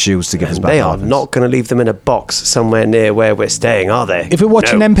them to choose to give us back. They are not going to leave them in a box somewhere near where we're staying, are they? If we're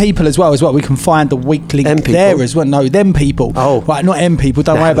watching them people as well, we can find the weak link there as well. No, them people. Oh. Right, not them people.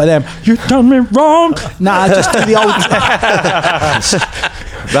 Don't worry about them. You done me wrong. Nah, just do the old...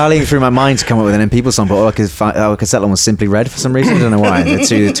 Rallying through my mind to come up with an M People song, but all I could settle on was Simply Red for some reason. I don't know why.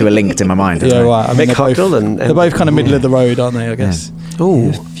 The two are linked in my mind. Yeah, right. I mean, they're both kind of middle of the road, aren't they, I guess?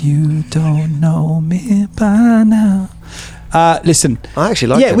 Yeah. If you don't know me by now, Listen, I actually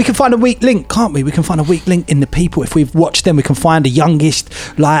like Yeah, it. we can find a weak link, can't we? We can find a weak link in the people. If we've watched them, we can find the youngest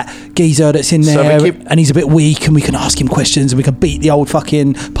geezer that's in So there, we keep- and he's a bit weak, and we can ask him questions, and we can beat the old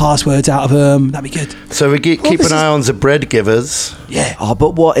fucking passwords out of him. That'd be good. So we keep an eye on the bread givers. Yeah. Oh,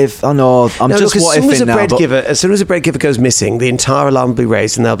 but what if? I know. I'm No, just look, what as soon if as in a now. bread But giver, as soon as a bread giver goes missing, the entire alarm will be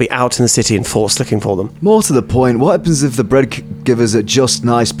raised, and they'll be out in the city in force looking for them. more to the point, what happens if the bread givers are just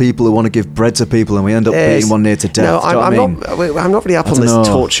nice people who want to give bread to people, and we end up beating one near to death? No, Do you know what I mean? I'm not really up I on this don't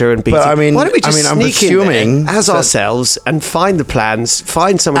know. torture and beating. But I mean- why don't we just I mean, I'm sneak in assuming there as that- ourselves and find the plans,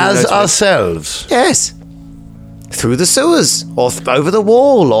 find someone who As knows where- ourselves. Yes, through the sewers or over the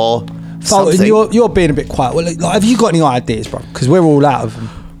wall or Fulton, something. you're being a bit quiet. Well, have you got any ideas, bro? Because we're all out of them.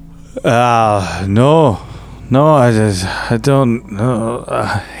 No, I don't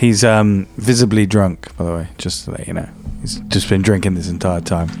know. He's visibly drunk, by the way, just to let you know. He's just been drinking this entire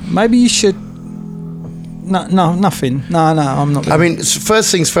time. Maybe you should. No, nothing. No, I'm not. I mean,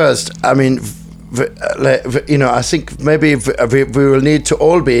 first things first. I mean, I think maybe we will need to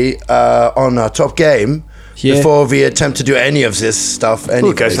all be on our top game before we attempt to do any of this stuff. Anyway,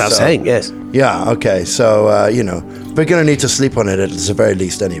 Well, it goes without saying, yes. Yeah. Okay. So we're gonna need to sleep on it at the very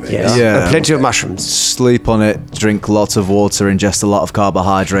least, anyway. Yes. Yeah. And plenty of mushrooms. Sleep on it, drink lots of water, ingest a lot of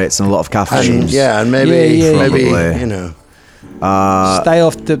carbohydrates and a lot of caffeine. And maybe Probably. Stay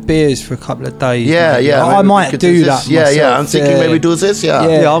off the beers for a couple of days. Yeah, maybe. yeah. I maybe we might could do this. that. Yeah, myself. yeah. I'm thinking maybe do this. Yeah.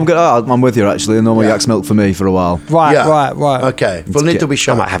 Yeah. Yeah, I'm with you actually. No more yak's milk for me for a while. Right, Yeah. right. Okay. We'll need to be I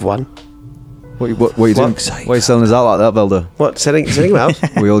sure. might have one. What are you doing? Why are you selling us out like that, Velda? What, setting him out?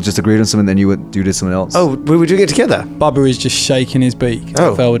 We all just agreed on something, then you did something else. Oh, we were doing it together? Bubba is just shaking his beak.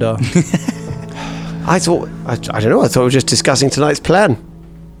 Oh. Felder. I thought, I don't know, I thought we were just discussing tonight's plan.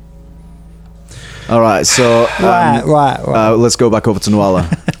 All right, so Right. let's go back over to Nuala.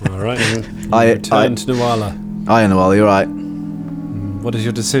 All right. I Return to Nuala. Hi, Nuala. You're right. What is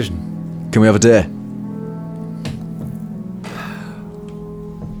your decision? Can we have a day?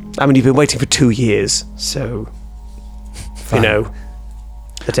 I mean, you've been waiting for 2 years, so, a day.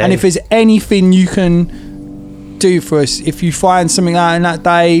 And if there's anything you can do for us, if you find something out in that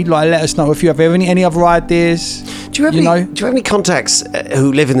day, let us know. If you have any other ideas, Do you have any contacts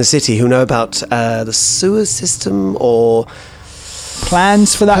who live in the city who know about the sewer system or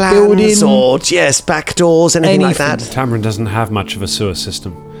plans for that plans building, or back doors, anything like that? Tamron doesn't have much of a sewer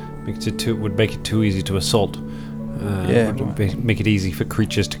system. Would make it too easy to assault. Make it easy for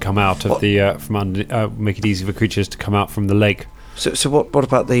creatures to come out of make it easy for creatures to come out from the lake. So what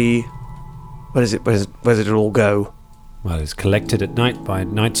about the? Where does it all go? Well, it's collected at night by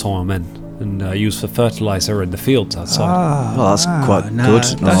night soil men and used for fertilizer in the fields outside. Well, that's quite good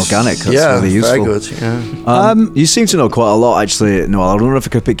and organic. That's really useful. Very good. Yeah. You seem to know quite a lot, actually, Noel. I wonder if I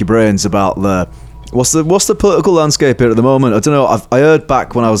could pick your brains about what's the political landscape here at the moment. I don't know. I heard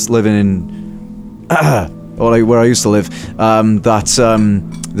back when I was living in where I used to live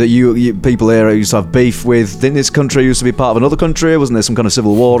that you people here used to have beef with. Didn't this country used to be part of another country? Wasn't there some kind of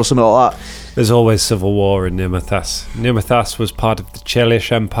civil war or something like that? There's always civil war in Nirmathas. Nirmathas was part of the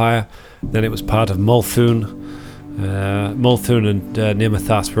Chelish Empire, then it was part of Multhun. Multhun and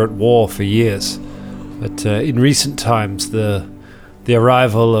Nirmathas were at war for years, but in recent times, the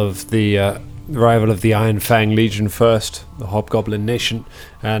arrival of the Iron Fang Legion first, the Hobgoblin Nation,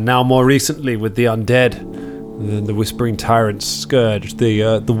 and now more recently with the Undead, the Whispering Tyrants Scourge,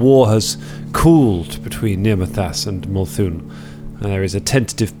 the war has cooled between Nirmathas and Multhun. There is a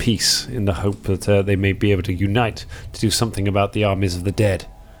tentative peace in the hope that they may be able to unite to do something about the armies of the dead.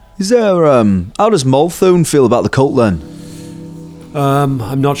 Is there how does Multhun feel about the cult then?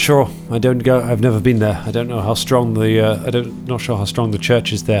 I'm not sure. I've never been there. I don't know how strong not sure how strong the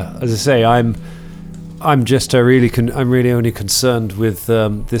church is there. As I say, I'm just I'm really only concerned with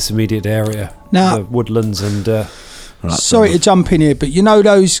this immediate area, Now- the woodlands and. Sorry to jump in here, but you know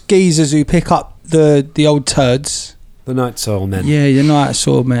those geezers who pick up the old turds? The Night Soul Men. Yeah, the Night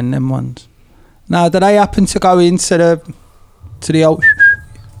Soul Men, them ones. Now, do they happen to go into the old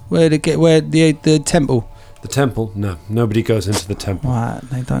where the temple? The temple? No, nobody goes into the temple. Right,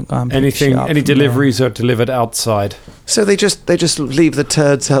 they don't go and pick shit up Any from there. deliveries are delivered outside. So they just leave the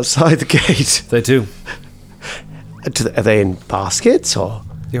turds outside the gate. They do. Are they in baskets or?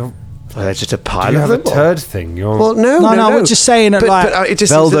 Are they just a pile Do you of have them? a turd thing? Well, no. We're just saying that, it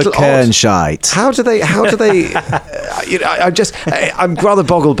just seems a Velda little odd. Kernshite. How do they? I'm rather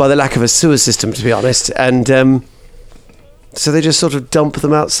boggled by the lack of a sewer system, to be honest. And so they just sort of dump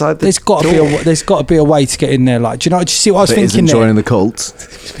them outside. There's got to be a way to get in there. Like, do you see what I was But thinking? isn't joining the cult.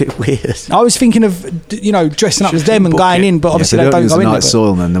 It's a bit weird. I was thinking of dressing up as them and going in, but obviously if they don't use go the in night there.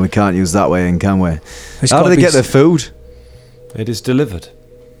 soil, then we can't use that way in, can we? It's How gotta do they be get their food? It is delivered.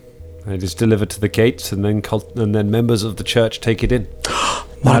 It is delivered to the gates, and then members of the church take it in.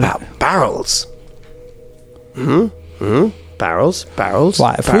 What about barrels? Barrels.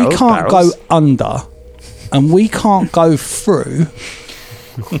 Right, if barrels, we can't barrels. go under and we can't go through,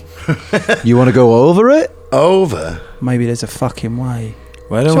 You want to go over it? Over? maybe there's a fucking way.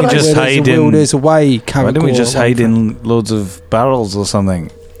 Why don't we just hide in? There's a way. Why don't we just hide in loads of barrels or something?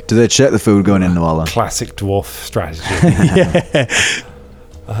 Do they check the food going in, Noala? Classic dwarf strategy.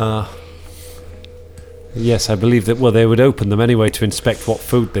 Yes, I believe that. Well, they would open them anyway to inspect what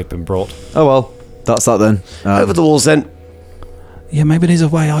food they've been brought. Oh well, that's that then. Over the walls then. Yeah, maybe there's a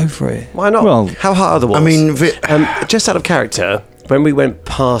way over it. Why not? Well, how high are the walls? I mean, just out of character, when we went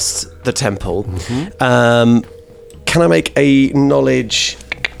past the temple, can I make a knowledge...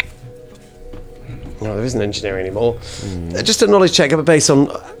 No, there isn't engineering anymore. Just a knowledge check based on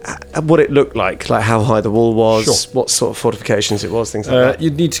what it looked like how high the wall was, what sort of fortifications it was, things like that.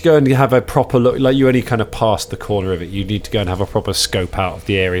 You'd need to go and have a proper look. Like you only kind of passed the corner of it. You need to go and have a proper scope out of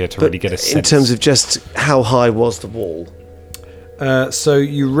the area to really get a sense. In terms of just how high was the wall? So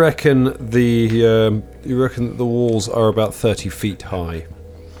you reckon the walls are about 30 feet high.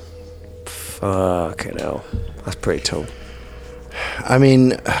 Fucking hell. That's pretty tall. I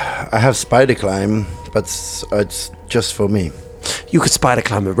mean, I have spider climb, but it's just for me. You could spider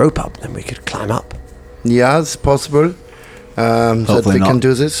climb a rope up, then we could climb up. Yeah, it's possible. That Hopefully we not- can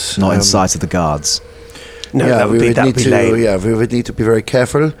do this. Not in sight of the guards. No, yeah, that would be lame. Yeah, we would need to be very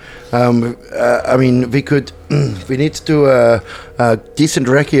careful. I mean, we could. We need to do a decent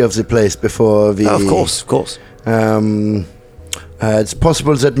recce of the place before we. Of course. It's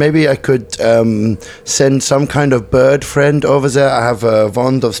possible that maybe I could send some kind of bird friend over there. I have a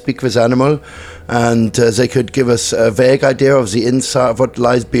wand of speak with animal, and they could give us a vague idea of the inside, what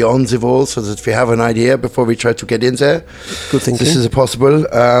lies beyond the wall, so that we have an idea before we try to get in there. Good thinking. This is possible.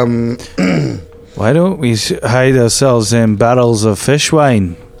 why don't we hide ourselves in barrels of fish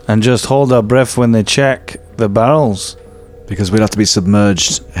wine and just hold our breath when they check the barrels? Because we'd have to be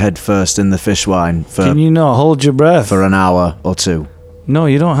submerged head first in the fish wine Can you not hold your breath? for an hour or two. No,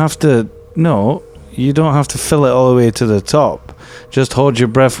 you don't have to. No, you don't have to fill it all the way to the top. Just hold your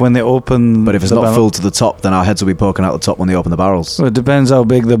breath when they open. But if it's the not barrel. full to the top, then our heads will be poking out the top when they open the barrels. Well, it depends how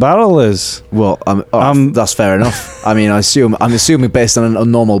big the barrel is. Well, that's fair enough. I mean, I'm assuming based on a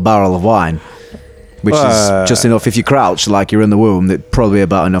normal barrel of wine, which is just enough. If you crouch like you're in the womb, it's probably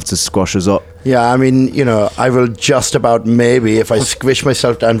about enough to squash us up. Yeah, I mean, I will just about maybe, if I squish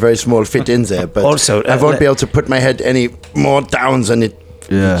myself down very small, fit in there. But Also, I won't be able to put my head any more down than it.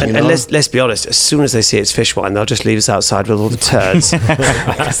 Yeah. And let's be honest, as soon as they see it's fish wine, they'll just leave us outside with all the turds.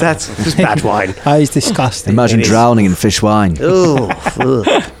 Because that's just bad wine. That is disgusting. Imagine drowning in fish wine. Ugh.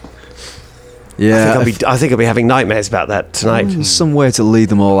 Yeah. I think I'll be having nightmares about that tonight. There's some way to lead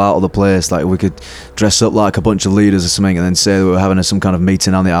them all out of the place. Like we could dress up like a bunch of leaders or something, and then say that we're having some kind of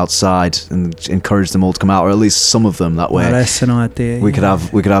meeting on the outside, and encourage them all to come out, or at least some of them. That way, Well, that's an idea. we could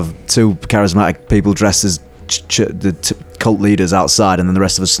have two charismatic people dressed as the cult leaders outside, and then the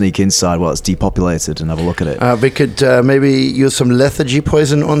rest of us sneak inside while it's depopulated and have a look at it. We could maybe use some lethargy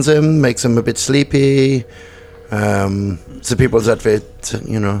poison on them, make them a bit sleepy. The people that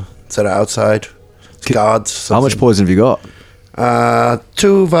that are outside, guards. How much poison have you got?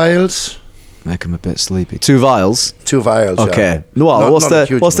 2 vials. Make them a bit sleepy. 2 vials. 2 vials. Okay. Yeah. Well, Not a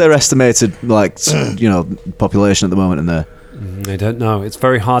huge what's their estimated population at the moment in there? I don't know. It's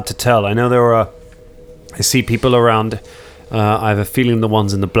very hard to tell. I know there are. I see people around. I have a feeling the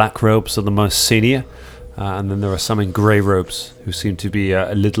ones in the black robes are the most senior, and then there are some in grey robes who seem to be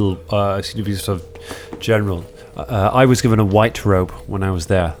seem to be sort of general. I was given a white robe when I was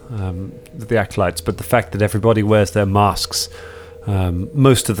there, the acolytes, but the fact that everybody wears their masks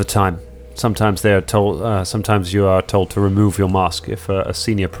most of the time. Sometimes they are told. Sometimes you are told to remove your mask if a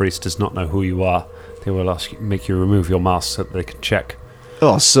senior priest does not know who you are. They will make you remove your mask so that they can check.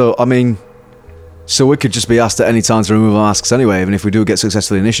 Oh, so we could just be asked at any time to remove our masks anyway, even if we do get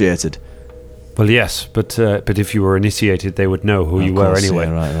successfully initiated. Well, yes, but if you were initiated, they would know who you were anyway.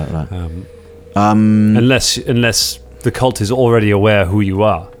 Yeah, right. Unless the cult is already aware who you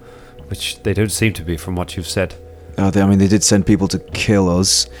are, which they don't seem to be from what you've said. They did send people to kill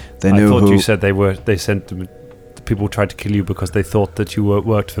us. They knew I thought who. you said they sent them. The people tried to kill you because they thought that you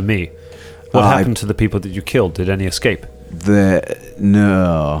worked for me. What happened to the people that you killed? Did any escape?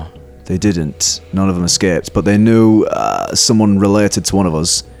 No, they didn't. None of them escaped, but they knew someone related to one of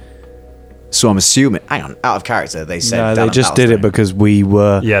us. So I'm assuming. Hang on, out of character, they said. No, they just did it because we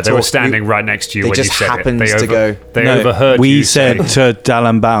were. Yeah, they were standing right next to you when you said it. They just happened to go. They overheard we you said say. to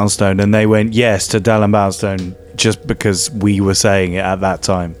Dallin Battlestone, and they went yes to Dallin Battlestone just because we were saying it at that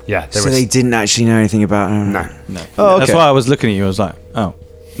time? Yeah, So they didn't actually know anything about him? No. Oh, That's okay. why I was looking at you. I was like, oh,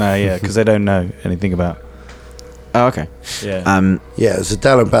 no, yeah, because they don't know anything about. Oh, okay. Yeah. Yeah, it's a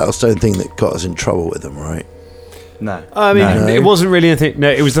Dallin Battlestone thing that got us in trouble with them, right? No. I mean, No. it wasn't really anything. No,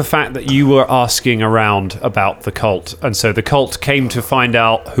 it was the fact that you were asking around about the cult, and so the cult came to find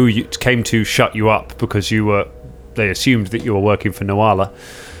out who you came to shut you up because you were. They assumed that you were working for Noala,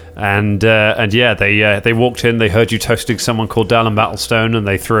 and yeah, they walked in. They heard you toasting someone called Dallin Battlestone, and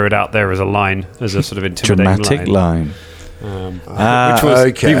they threw it out there as a line, as a sort of intimidating Dramatic line. which was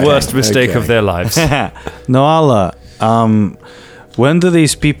Okay, the worst mistake okay. of their lives. Noala, when do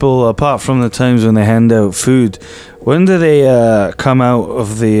these people, apart from the times when they hand out food, when do they come out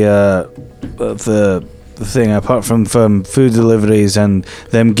of the thing? Apart from food deliveries and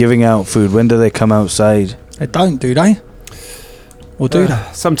them giving out food, when do they come outside? They don't, do they? Or do they?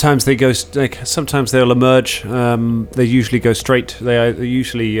 Sometimes they go. Sometimes they'll emerge. They usually go straight. They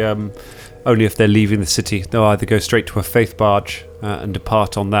usually only if they're leaving the city. They'll either go straight to a faith barge and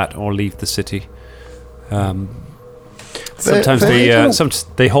depart on that, or leave the city. Sometimes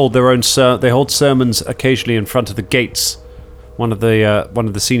they hold their own. They hold sermons occasionally in front of the gates. One of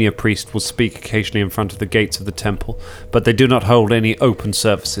the senior priests will speak occasionally in front of the gates of the temple, but they do not hold any open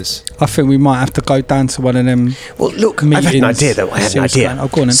services. I think we might have to go down to one of them. Well, look, I've had an idea, though. I had an idea. Oh,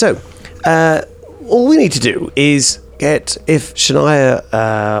 go on then. So, all we need to do is get, if Shania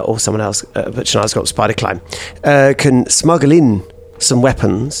or someone else, but Shania's got spider climb, can smuggle in some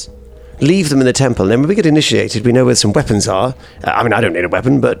weapons, leave them in the temple, and then when we get initiated, we know where some weapons are. I mean, I don't need a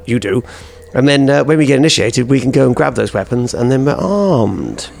weapon, but you do. And then when we get initiated, we can go and grab those weapons, and then we're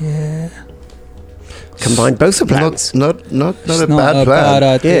armed. Yeah. Combine both the plans. Not a It's bad not a plan. bad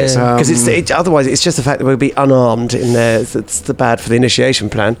idea. Yes, because otherwise it's just the fact that we'll be unarmed in there. That's the bad for the initiation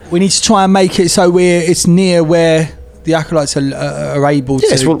plan. We need to try and make it so it's near where the acolytes are able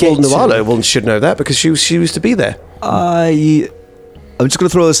Yes, to well, get Nuala should know that because she used to be there. I'm just going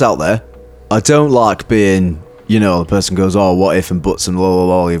to throw this out there. I don't like being, the person goes, oh, what if and buts and blah,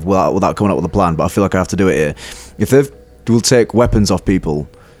 blah, blah, without coming up with a plan, but I feel like I have to do it here. If they will take weapons off people,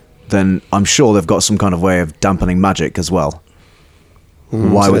 then I'm sure they've got some kind of way of dampening magic as well.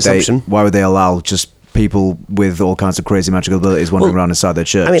 Why would they allow just people with all kinds of crazy magical abilities wandering around inside their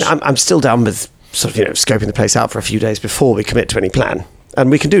church? I mean, I'm still down with sort of scoping the place out for a few days before we commit to any plan. And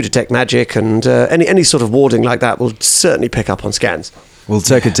we can do detect magic, and any sort of warding like that will certainly pick up on scans. We'll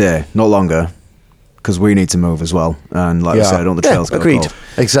take a day, not longer, because we need to move as well. And like I said, I don't want the trails go agreed. cold.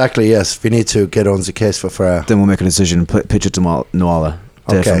 Exactly, yes. We need to get on the case for Freya. Then we'll make a decision and pitch it to Noala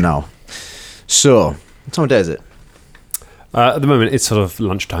day from now. So, what time of day is it? At the moment, it's sort of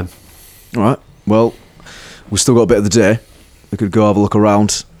lunchtime. All right. Well, we've still got a bit of the day. We could go have a look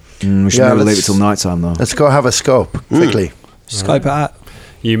around. We should maybe leave it till night time, though. Let's go have a scope quickly. Scope it out.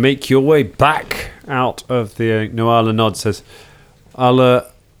 You make your way back out of the Noala nod. Says,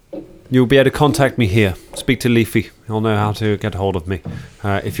 you'll be able to contact me here. Speak to Leafy. He'll know how to get hold of me.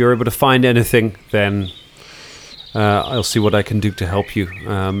 If you're able to find anything, then I'll see what I can do to help you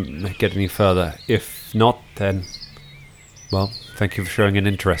get any further. If not, then, well, thank you for showing an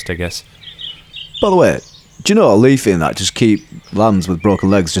interest, I guess. By the way, do you know Leafy and that just keep lambs with broken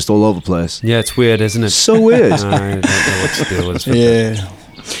legs just all over the place? Yeah, it's weird, isn't it? So weird. I don't know what to do with it. Yeah.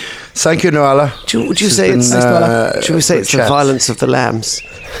 Thank you, Noala. Would you say it's the violence of the lambs?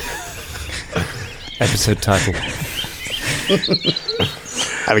 Episode title.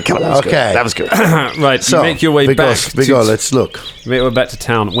 I mean, come on, that was good. Right, So, you make your way back. let's look. Make your way back to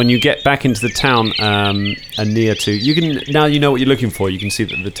town. When you get back into the town and near to, now you know what you're looking for. You can see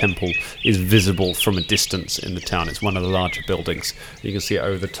that the temple is visible from a distance in the town. It's one of the larger buildings. You can see it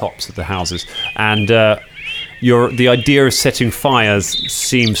over the tops of the houses. And the idea of setting fires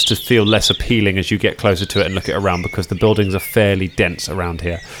seems to feel less appealing as you get closer to it and look it around, because the buildings are fairly dense around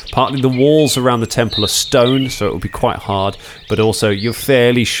here. Partly the walls around the temple are stone, so it will be quite hard, but also you're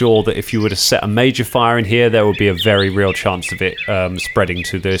fairly sure that if you were to set a major fire in here, there would be a very real chance of it spreading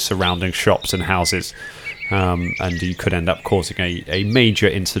to the surrounding shops and houses. And you could end up causing a major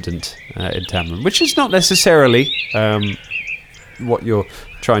incident in Tamlin, which is not necessarily what you're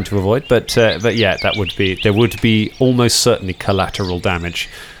trying to avoid, but yeah, there would be almost certainly collateral damage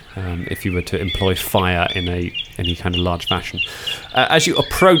if you were to employ fire in any kind of large fashion. As you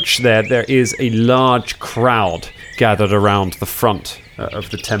approach there is a large crowd gathered around the front of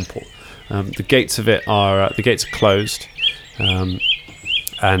the temple. The gates are closed,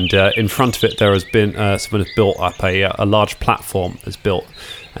 and in front of it there has been someone has built up a large platform is built,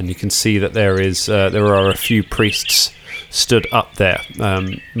 and you can see that there are a few priests stood up there.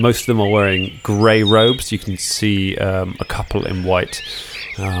 Most of them are wearing grey robes. You can see a couple in white.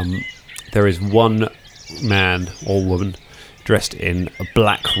 There is one man or woman dressed in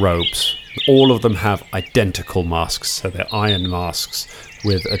black robes. All of them have identical masks, so they're iron masks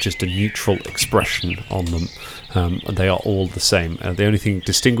with just a neutral expression on them. They are all the same. The only thing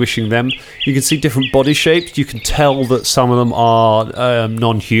distinguishing them, you can see different body shapes. You can tell that some of them are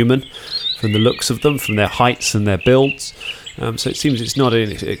non-human from the looks of them, from their heights and their builds. So it seems it's not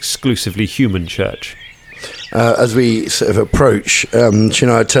an exclusively human church. As we sort of approach,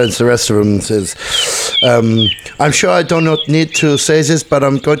 Shania turns to the rest of them and says, I'm sure I do not need to say this, but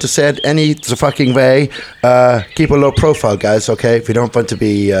I'm going to say it any the fucking way. Keep a low profile, guys, okay? If you don't want to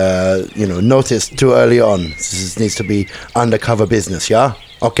be, noticed too early on. This needs to be undercover business, yeah?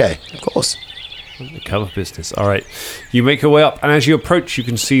 Okay. Of course. Cover business. All right, you make your way up, and as you approach, you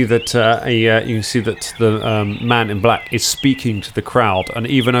can see that the man in black is speaking to the crowd, and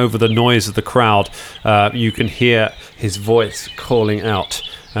even over the noise of the crowd, you can hear his voice calling out.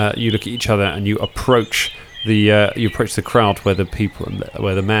 You look at each other, and you approach the crowd where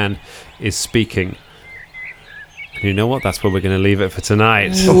the man is speaking. And you know what? That's where we're going to leave it for tonight.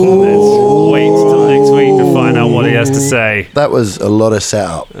 Let's wait till next week to find out what he has to say. That was a lot of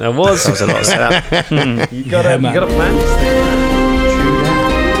setup. That was a lot of setup. You got a plan?